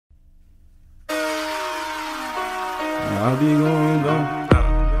I be going down.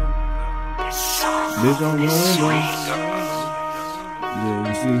 Bitch, I'm going down. Yeah,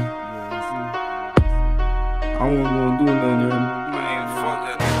 you see, I wasn't gonna do nothing here.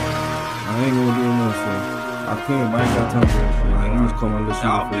 I ain't gonna do nothing, so I couldn't, but I ain't got time for that shit. I'm just calling my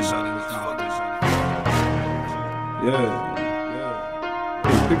little shit. Yeah.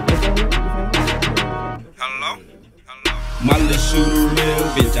 Hello? My little shooter real,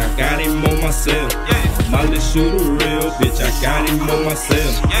 bitch, I got him on myself. My little shooter real, bitch, I got him on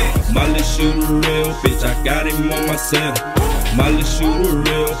myself. My little shooter real, bitch, I got him on myself. My little shooter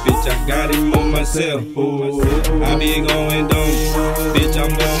real, bitch, I got him on myself. I be going down, bitch,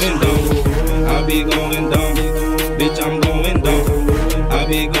 I'm going down. I be going down, bitch, I'm going down. I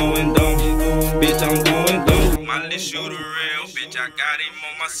be going down, bitch, I'm going down. My little shooter real, bitch, I got him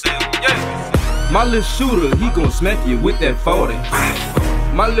on myself. My little shooter, he gon' smack you with that 40.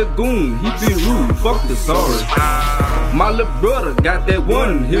 My little goon, he be rude, fuck the sorry. My little brother got that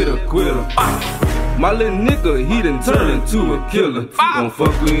one hitter quitter. My little nigga, he done turned into a killer. Don't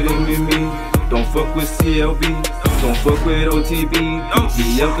fuck with MME, don't fuck with CLB, don't fuck with OTB,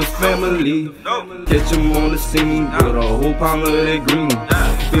 the Uncle's family. Catch him on the scene with a whole pound of that green.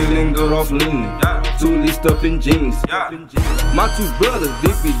 Feeling good off leaning, two laced up in jeans. My two brothers,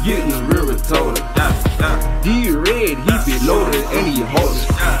 they be getting real retarded. D-Red, he be loaded and he hardest.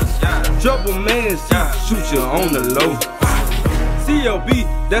 Trouble man, shoot you on the low. CLB,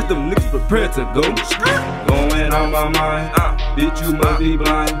 that's them niggas prepared to go. Going on my mind, bitch, you must be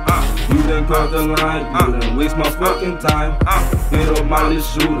blind. You done crossed the line, you done waste my fucking time. Hit up my little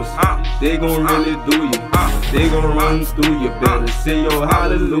shooters, they gon' really do you. They gon' run through you, better say your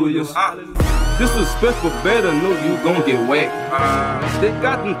hallelujahs. Disrespectful, better know you gon' get whacked. They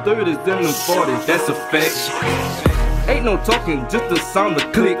got them 30s and them 40s, that's a fact. Ain't no talking, just the sound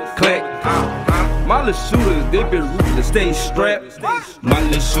of click, clack. My little shooters, they been ruthless, stay strapped. My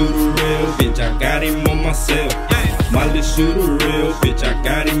little shooter real, bitch, I got him on myself. My little shooter real, bitch, I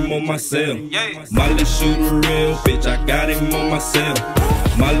got him on myself. My little shooter real, bitch, I got him on myself.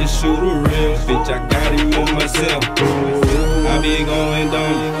 My little shooter real, bitch, I got him on myself. I be going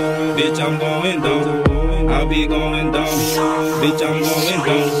down, bitch, I'm going down. I be going down, bitch, I'm going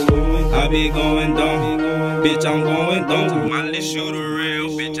down. I be going down, bitch, I'm going down. My little shooter real,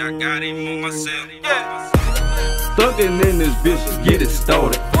 bitch, I got him on myself. Thuggin' in this bitch, get it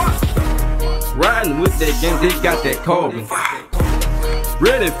started. Riding with that gang, they got that carbon.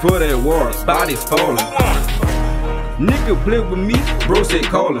 Ready for that war, bodies falling. Nigga play with me, bro say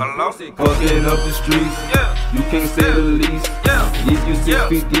callin'. Fucking up the streets, you can't say the least. If you 6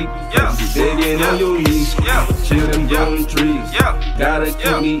 feet deep, you begging on your knees. Chillin' growing trees, gotta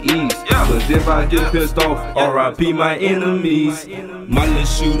keep me easy. Cause if I get pissed off, R.I.P. my enemies. My little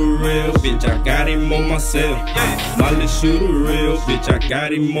shooter real, bitch, I got him on myself. My little shooter real, bitch, I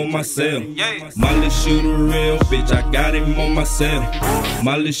got him on myself. My little shooter real, bitch, I got him on myself.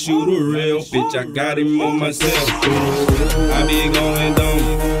 My little shooter real, bitch, I got him on myself. I be going down,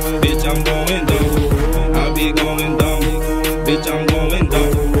 bitch, I'm going down. I be going down, bitch, I'm going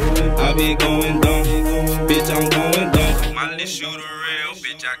down. I be going down, bitch, I'm going down. My little shooter real,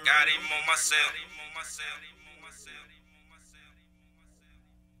 bitch, I got him on myself.